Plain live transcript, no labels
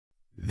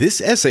This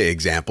essay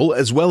example,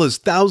 as well as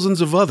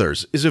thousands of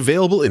others, is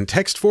available in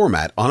text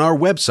format on our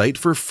website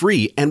for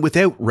free and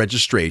without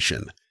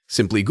registration.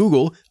 Simply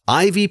Google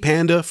Ivy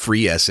Panda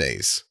Free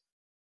Essays.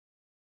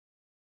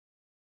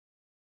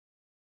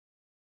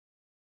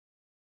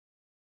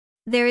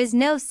 There is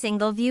no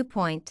single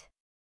viewpoint.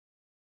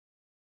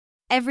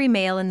 Every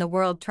male in the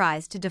world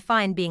tries to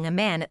define being a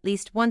man at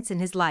least once in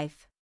his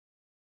life.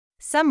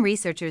 Some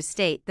researchers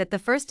state that the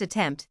first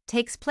attempt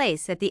takes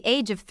place at the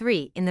age of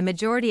 3 in the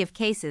majority of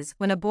cases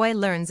when a boy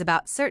learns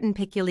about certain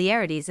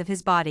peculiarities of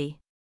his body.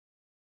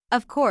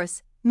 Of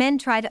course, men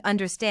try to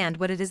understand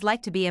what it is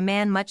like to be a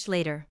man much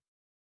later.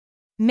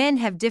 Men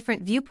have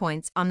different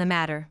viewpoints on the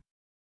matter.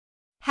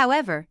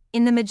 However,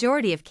 in the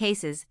majority of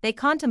cases, they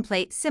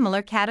contemplate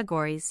similar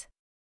categories.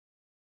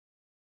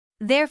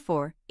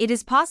 Therefore, it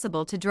is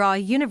possible to draw a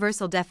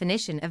universal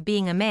definition of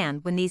being a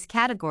man when these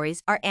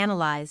categories are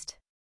analyzed.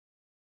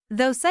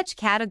 Though such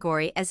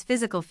category as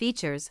physical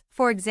features,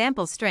 for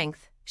example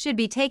strength, should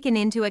be taken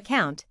into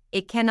account,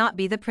 it cannot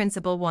be the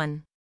principal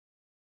one.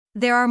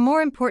 There are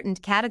more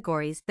important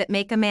categories that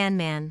make a man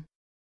man.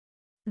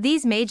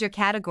 These major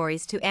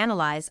categories to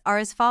analyze are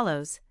as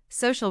follows: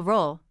 social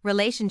role,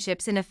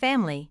 relationships in a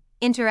family,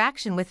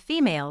 interaction with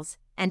females,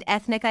 and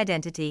ethnic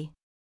identity.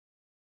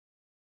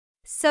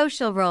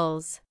 Social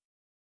roles.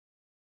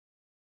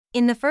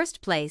 In the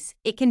first place,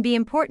 it can be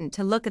important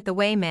to look at the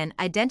way men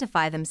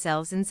identify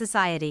themselves in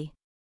society.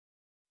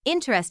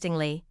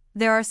 Interestingly,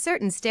 there are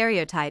certain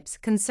stereotypes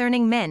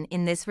concerning men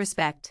in this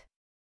respect.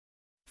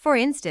 For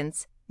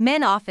instance,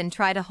 men often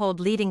try to hold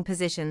leading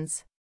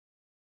positions.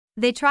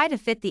 They try to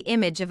fit the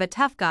image of a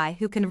tough guy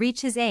who can reach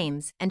his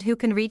aims and who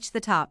can reach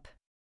the top.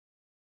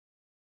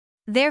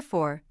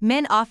 Therefore,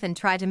 men often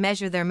try to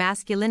measure their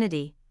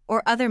masculinity,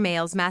 or other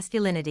males'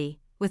 masculinity,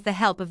 with the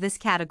help of this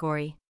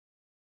category.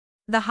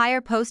 The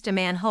higher post a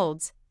man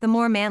holds, the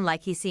more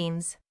manlike he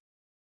seems.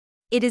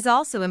 It is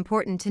also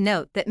important to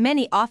note that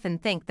many often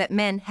think that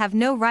men have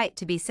no right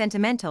to be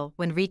sentimental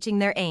when reaching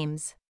their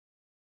aims.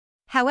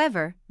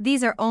 However,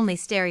 these are only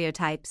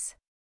stereotypes.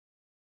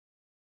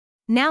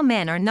 Now,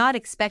 men are not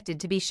expected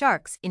to be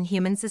sharks in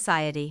human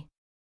society.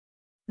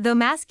 Though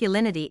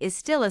masculinity is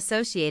still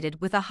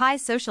associated with a high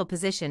social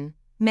position,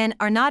 men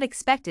are not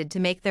expected to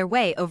make their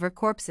way over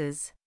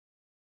corpses.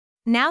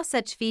 Now,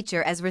 such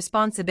feature as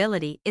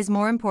responsibility is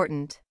more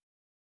important.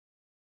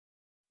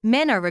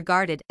 Men are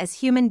regarded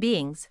as human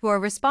beings who are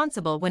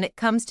responsible when it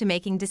comes to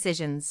making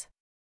decisions.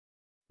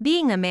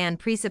 Being a man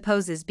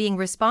presupposes being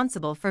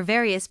responsible for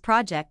various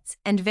projects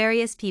and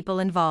various people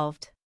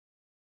involved.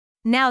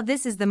 Now,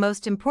 this is the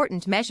most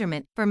important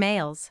measurement for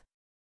males.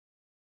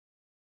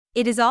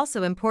 It is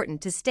also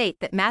important to state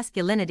that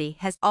masculinity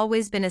has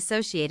always been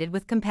associated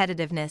with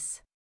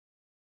competitiveness.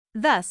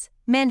 Thus,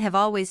 men have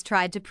always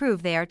tried to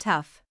prove they are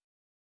tough.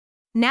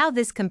 Now,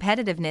 this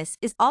competitiveness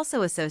is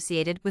also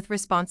associated with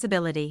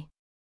responsibility.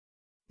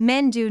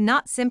 Men do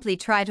not simply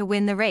try to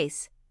win the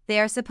race, they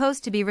are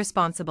supposed to be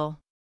responsible.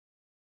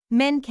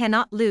 Men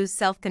cannot lose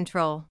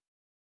self-control.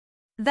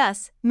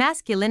 Thus,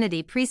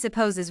 masculinity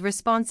presupposes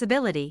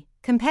responsibility,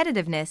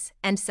 competitiveness,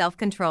 and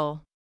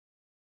self-control.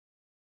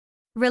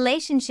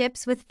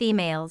 Relationships with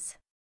females.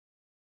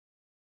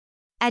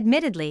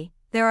 Admittedly,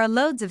 there are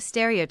loads of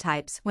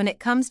stereotypes when it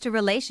comes to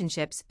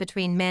relationships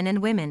between men and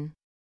women.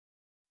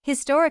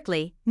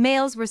 Historically,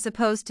 males were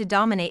supposed to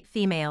dominate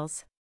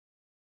females.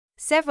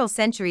 Several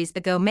centuries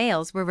ago,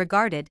 males were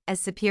regarded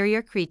as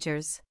superior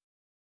creatures.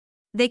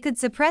 They could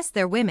suppress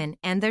their women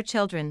and their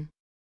children.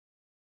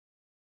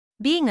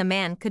 Being a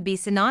man could be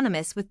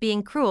synonymous with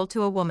being cruel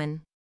to a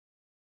woman.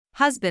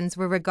 Husbands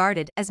were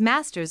regarded as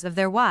masters of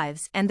their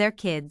wives and their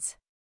kids.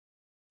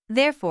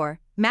 Therefore,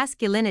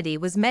 masculinity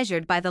was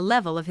measured by the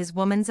level of his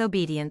woman's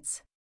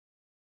obedience.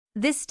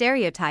 This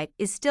stereotype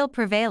is still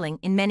prevailing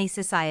in many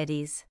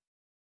societies.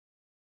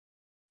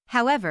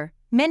 However,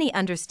 many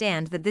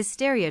understand that this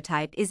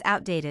stereotype is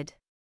outdated.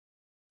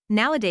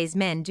 Nowadays,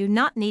 men do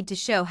not need to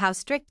show how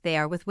strict they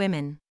are with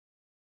women.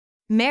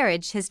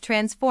 Marriage has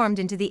transformed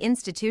into the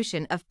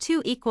institution of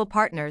two equal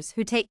partners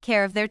who take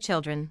care of their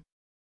children.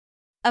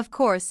 Of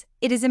course,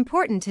 it is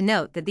important to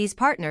note that these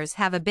partners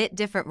have a bit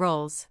different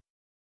roles.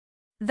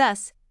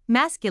 Thus,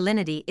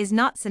 masculinity is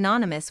not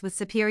synonymous with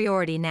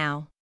superiority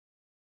now.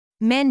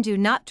 Men do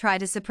not try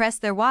to suppress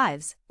their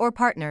wives or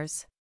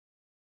partners.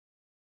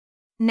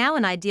 Now,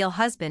 an ideal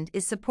husband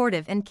is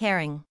supportive and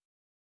caring.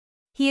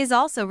 He is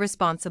also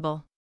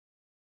responsible.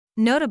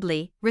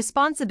 Notably,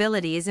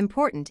 responsibility is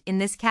important in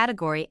this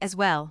category as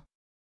well.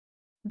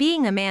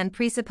 Being a man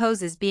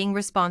presupposes being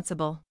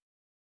responsible.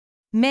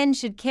 Men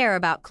should care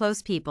about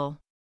close people.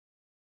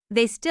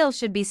 They still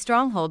should be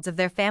strongholds of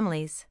their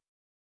families.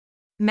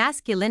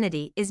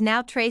 Masculinity is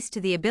now traced to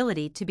the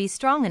ability to be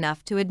strong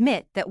enough to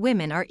admit that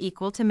women are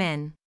equal to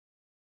men.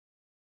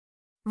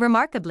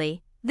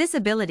 Remarkably, this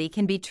ability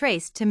can be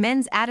traced to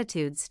men's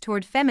attitudes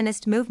toward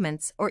feminist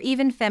movements or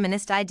even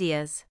feminist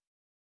ideas.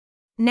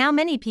 Now,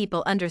 many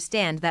people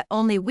understand that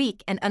only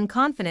weak and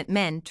unconfident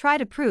men try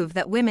to prove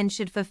that women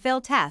should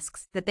fulfill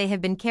tasks that they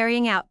have been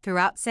carrying out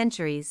throughout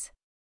centuries.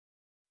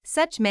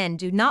 Such men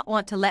do not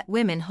want to let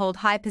women hold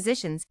high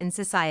positions in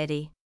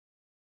society.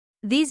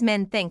 These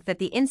men think that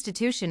the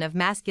institution of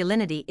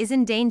masculinity is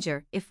in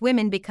danger if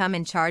women become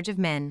in charge of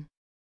men.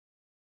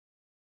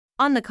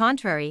 On the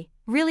contrary,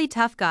 really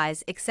tough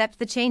guys accept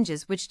the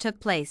changes which took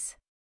place.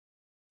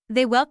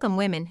 They welcome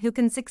women who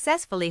can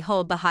successfully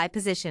hold the high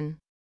position.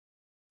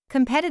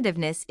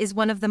 Competitiveness is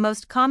one of the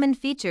most common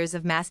features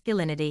of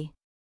masculinity.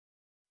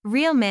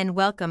 Real men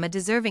welcome a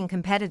deserving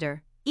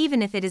competitor,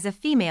 even if it is a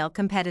female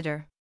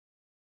competitor.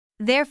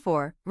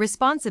 Therefore,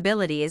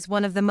 responsibility is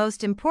one of the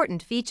most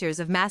important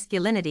features of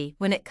masculinity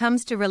when it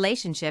comes to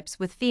relationships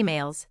with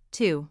females,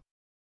 too.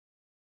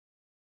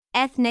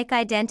 Ethnic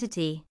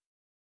identity.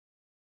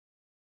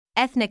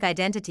 Ethnic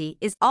identity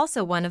is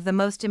also one of the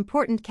most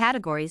important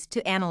categories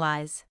to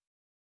analyze.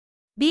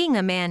 Being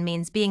a man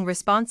means being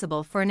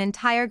responsible for an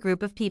entire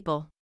group of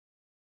people.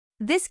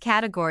 This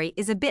category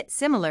is a bit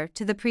similar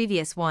to the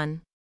previous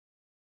one.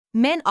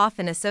 Men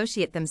often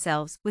associate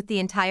themselves with the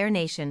entire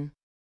nation.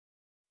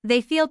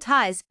 They feel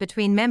ties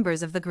between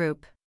members of the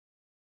group.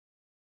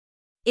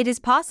 It is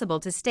possible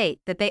to state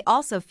that they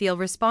also feel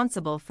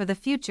responsible for the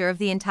future of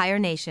the entire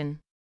nation.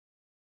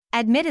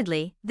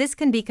 Admittedly, this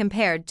can be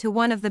compared to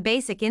one of the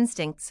basic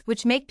instincts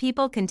which make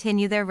people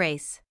continue their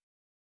race.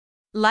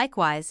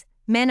 Likewise,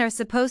 men are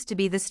supposed to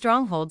be the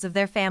strongholds of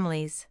their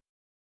families.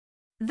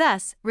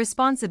 Thus,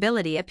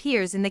 responsibility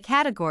appears in the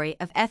category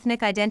of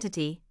ethnic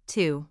identity,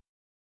 too.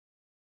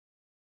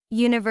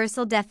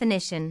 Universal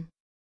definition.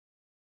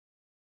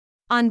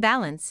 On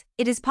balance,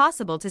 it is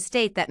possible to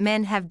state that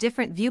men have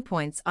different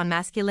viewpoints on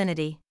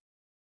masculinity.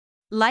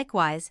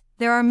 Likewise,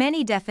 there are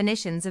many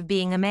definitions of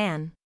being a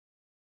man.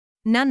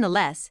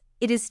 Nonetheless,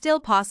 it is still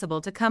possible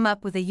to come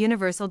up with a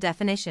universal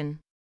definition.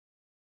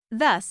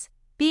 Thus,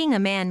 being a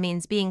man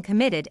means being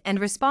committed and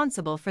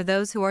responsible for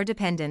those who are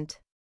dependent.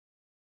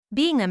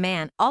 Being a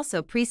man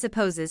also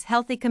presupposes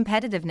healthy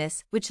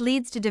competitiveness, which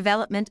leads to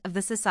development of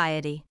the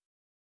society.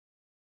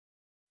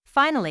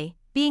 Finally,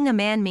 being a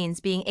man means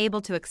being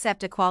able to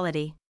accept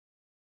equality.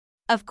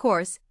 Of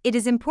course, it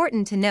is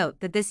important to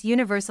note that this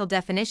universal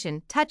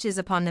definition touches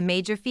upon the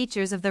major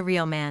features of the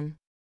real man.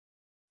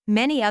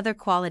 Many other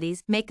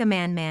qualities make a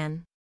man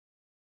man.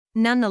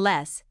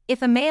 Nonetheless,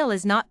 if a male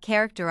is not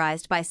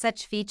characterized by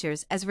such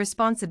features as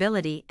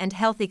responsibility and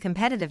healthy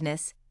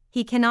competitiveness,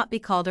 he cannot be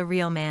called a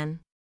real man.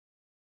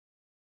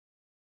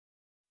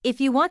 If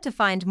you want to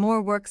find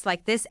more works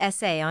like this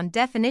essay on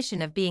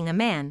definition of being a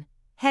man,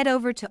 head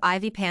over to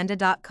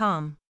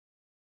ivypanda.com.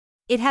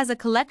 It has a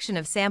collection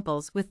of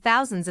samples with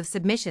thousands of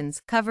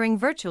submissions covering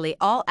virtually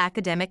all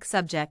academic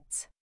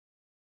subjects.